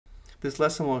This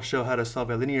lesson will show how to solve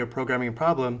a linear programming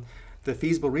problem. The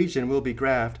feasible region will be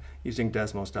graphed using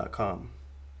Desmos.com.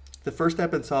 The first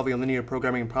step in solving a linear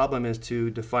programming problem is to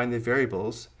define the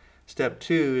variables. Step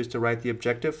 2 is to write the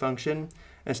objective function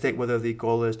and state whether the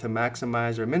goal is to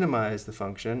maximize or minimize the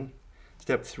function.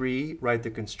 Step 3, write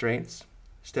the constraints.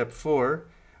 Step 4,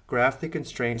 graph the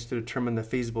constraints to determine the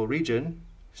feasible region.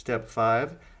 Step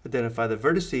 5, identify the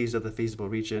vertices of the feasible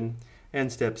region.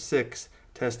 And step 6,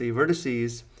 test the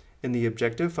vertices in the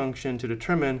objective function to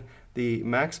determine the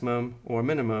maximum or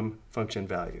minimum function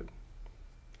value.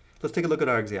 Let's take a look at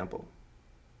our example.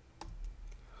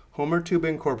 Homer Tube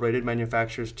Incorporated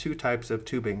manufactures two types of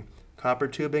tubing, copper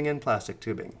tubing and plastic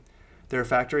tubing. Their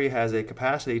factory has a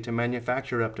capacity to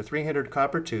manufacture up to 300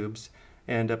 copper tubes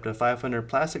and up to 500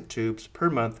 plastic tubes per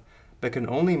month, but can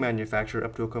only manufacture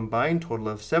up to a combined total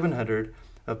of 700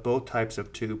 of both types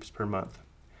of tubes per month.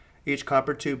 Each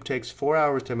copper tube takes 4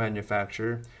 hours to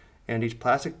manufacture, and each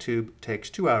plastic tube takes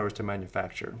 2 hours to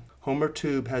manufacture. Homer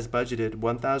Tube has budgeted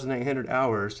 1,800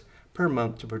 hours per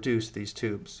month to produce these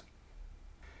tubes.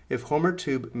 If Homer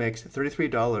Tube makes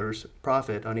 $33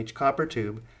 profit on each copper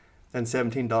tube and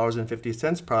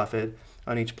 $17.50 profit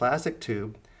on each plastic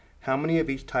tube, how many of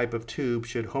each type of tube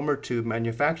should Homer Tube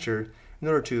manufacture in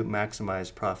order to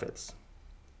maximize profits?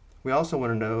 We also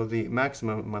want to know the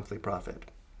maximum monthly profit.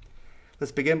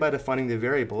 Let's begin by defining the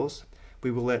variables.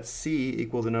 We will let C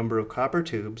equal the number of copper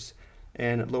tubes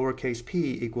and lowercase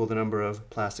p equal the number of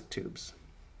plastic tubes.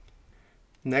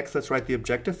 Next, let's write the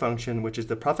objective function, which is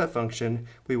the profit function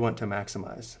we want to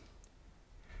maximize.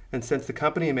 And since the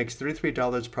company makes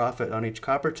 $33 profit on each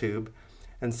copper tube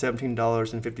and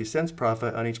 $17.50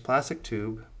 profit on each plastic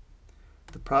tube,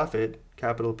 the profit,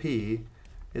 capital P,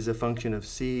 is a function of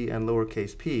C and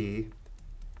lowercase p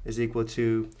is equal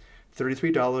to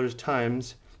 $33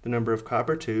 times the number of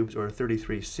copper tubes, or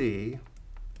 33C,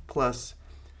 plus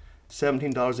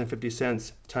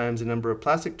 $17.50 times the number of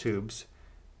plastic tubes,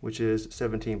 which is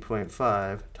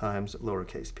 17.5 times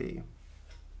lowercase p.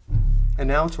 And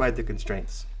now let's write the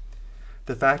constraints.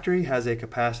 The factory has a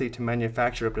capacity to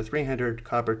manufacture up to 300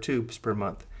 copper tubes per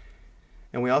month.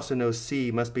 And we also know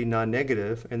C must be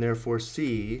non-negative, and therefore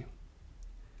C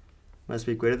must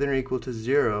be greater than or equal to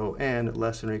 0 and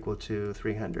less than or equal to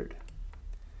 300.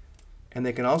 And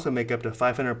they can also make up to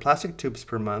 500 plastic tubes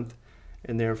per month,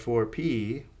 and therefore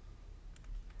P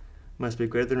must be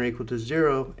greater than or equal to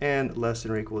 0 and less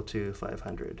than or equal to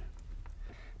 500.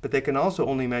 But they can also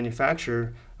only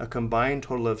manufacture a combined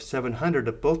total of 700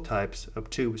 of both types of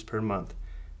tubes per month,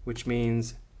 which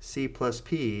means C plus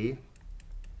P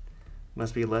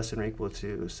must be less than or equal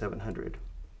to 700.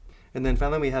 And then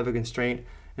finally we have a constraint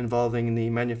involving the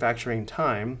manufacturing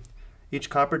time. Each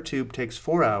copper tube takes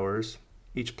 4 hours,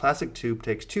 each plastic tube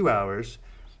takes 2 hours,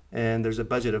 and there's a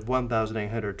budget of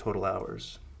 1,800 total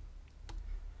hours.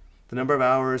 The number of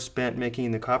hours spent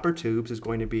making the copper tubes is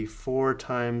going to be 4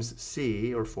 times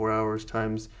C, or 4 hours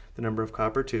times the number of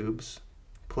copper tubes,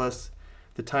 plus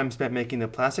the time spent making the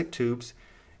plastic tubes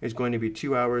is going to be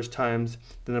 2 hours times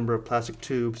the number of plastic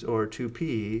tubes, or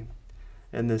 2P,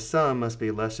 and the sum must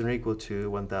be less than or equal to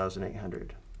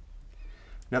 1,800.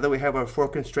 Now that we have our 4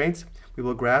 constraints, we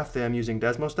will graph them using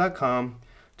Desmos.com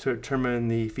to determine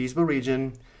the feasible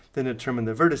region, then determine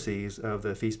the vertices of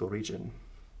the feasible region.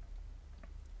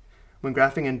 When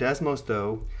graphing in Desmos,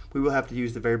 though, we will have to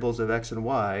use the variables of x and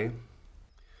y.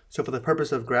 So for the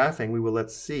purpose of graphing, we will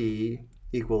let C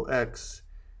equal x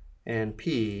and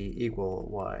P equal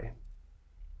y.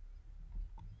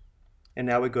 And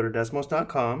now we go to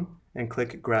Desmos.com and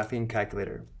click Graphing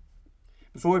Calculator.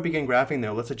 Before we begin graphing,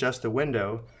 though, let's adjust the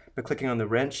window by clicking on the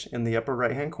wrench in the upper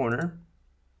right-hand corner.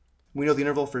 We know the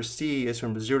interval for C is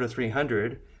from 0 to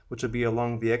 300, which will be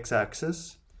along the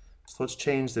x-axis. So let's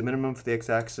change the minimum for the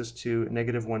x-axis to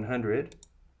negative 100,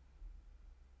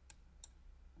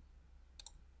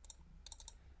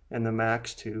 and the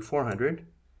max to 400.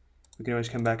 We can always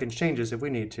come back and change this if we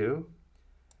need to.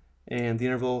 And the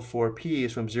interval for P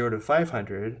is from 0 to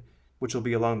 500, which will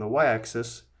be along the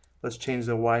y-axis. Let's change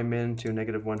the y min to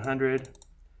negative 100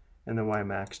 and the y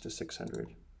max to 600.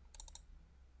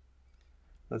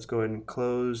 Let's go ahead and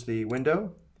close the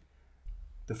window.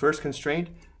 The first constraint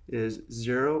is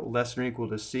 0 less than or equal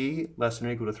to C less than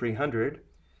or equal to 300,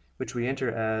 which we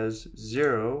enter as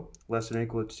 0 less than or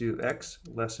equal to x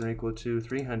less than or equal to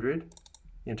 300.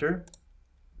 Enter.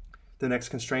 The next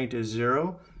constraint is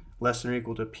 0 less than or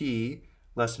equal to P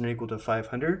less than or equal to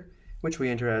 500, which we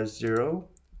enter as 0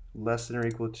 less than or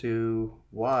equal to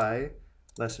y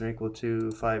less than or equal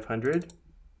to 500.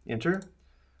 Enter.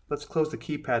 Let's close the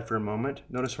keypad for a moment.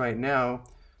 Notice right now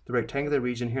the rectangular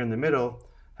region here in the middle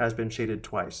has been shaded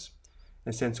twice.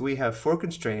 And since we have 4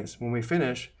 constraints, when we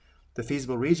finish, the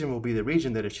feasible region will be the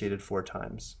region that is shaded 4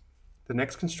 times. The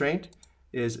next constraint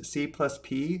is C plus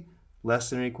P less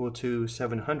than or equal to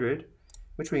 700,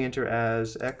 which we enter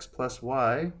as x plus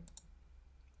y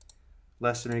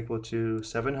less than or equal to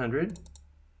 700,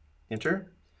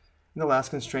 enter. And the last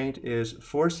constraint is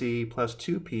 4C plus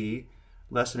 2P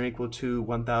less than or equal to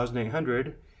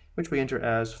 1,800, which we enter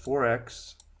as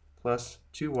 4x plus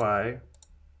 2y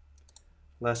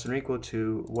less than or equal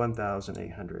to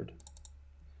 1,800.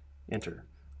 Enter.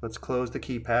 Let's close the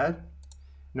keypad.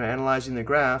 Now analyzing the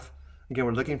graph, again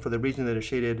we're looking for the region that is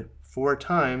shaded 4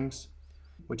 times,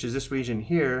 which is this region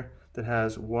here that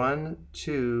has 1,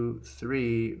 2,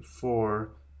 3,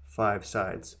 4, 5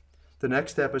 sides. The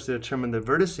next step is to determine the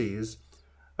vertices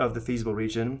of the feasible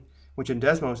region, which in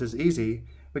Desmos is easy.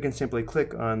 We can simply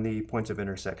click on the points of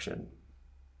intersection.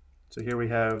 So here we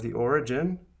have the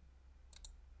origin.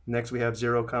 Next we have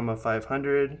 0,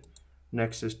 500.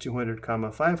 Next is 200,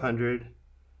 500.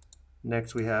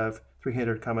 Next we have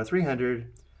 300,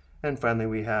 300. And finally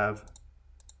we have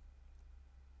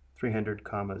 300,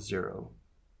 0.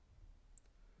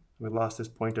 We lost this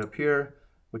point up here,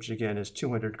 which again is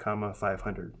 200,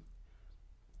 500.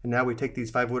 And now we take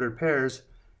these 5 ordered pairs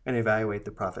and evaluate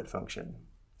the profit function.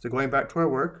 So going back to our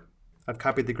work, I've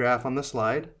copied the graph on the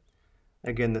slide.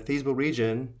 Again, the feasible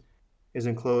region is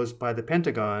enclosed by the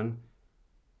pentagon,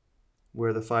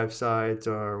 where the 5 sides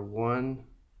are 1,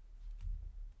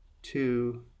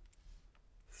 2,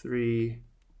 3,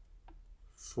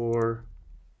 4,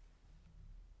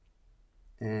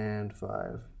 and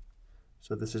 5.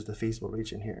 So this is the feasible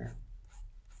region here.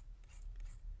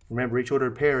 Remember, each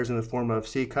ordered pair is in the form of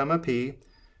C, P.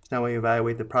 So now we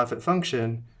evaluate the profit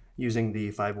function using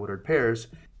the 5 ordered pairs,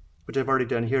 which I've already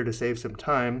done here to save some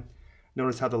time.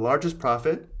 Notice how the largest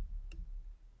profit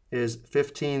is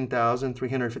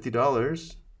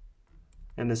 $15,350,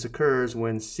 and this occurs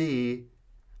when C,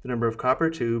 the number of copper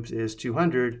tubes, is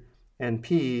 200, and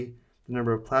P, the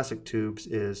number of plastic tubes,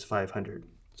 is 500.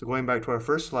 So going back to our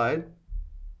first slide,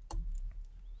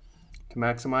 to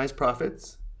maximize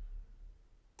profits,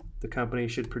 the company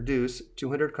should produce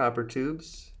 200 copper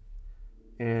tubes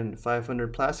and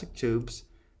 500 plastic tubes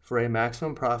for a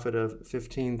maximum profit of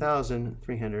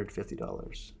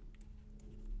 $15,350.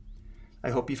 I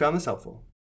hope you found this helpful.